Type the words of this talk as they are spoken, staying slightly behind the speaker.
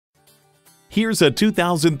Here's a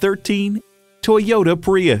 2013 Toyota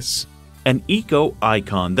Prius, an eco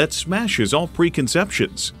icon that smashes all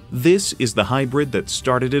preconceptions. This is the hybrid that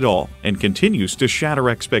started it all and continues to shatter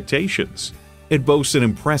expectations. It boasts an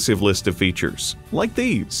impressive list of features like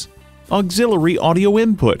these: auxiliary audio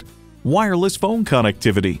input, wireless phone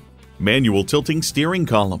connectivity, manual tilting steering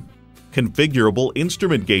column, configurable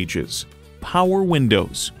instrument gauges, power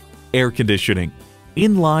windows, air conditioning,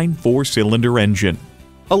 inline 4-cylinder engine,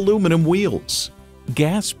 aluminum wheels,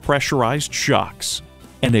 gas pressurized shocks,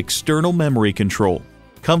 and external memory control.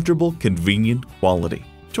 Comfortable, convenient quality.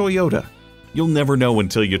 Toyota. You'll never know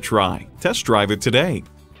until you try. Test drive it today.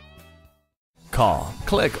 Call,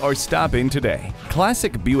 click, or stop in today.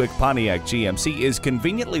 Classic Buick Pontiac GMC is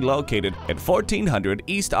conveniently located at 1400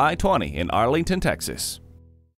 East I-20 in Arlington, Texas.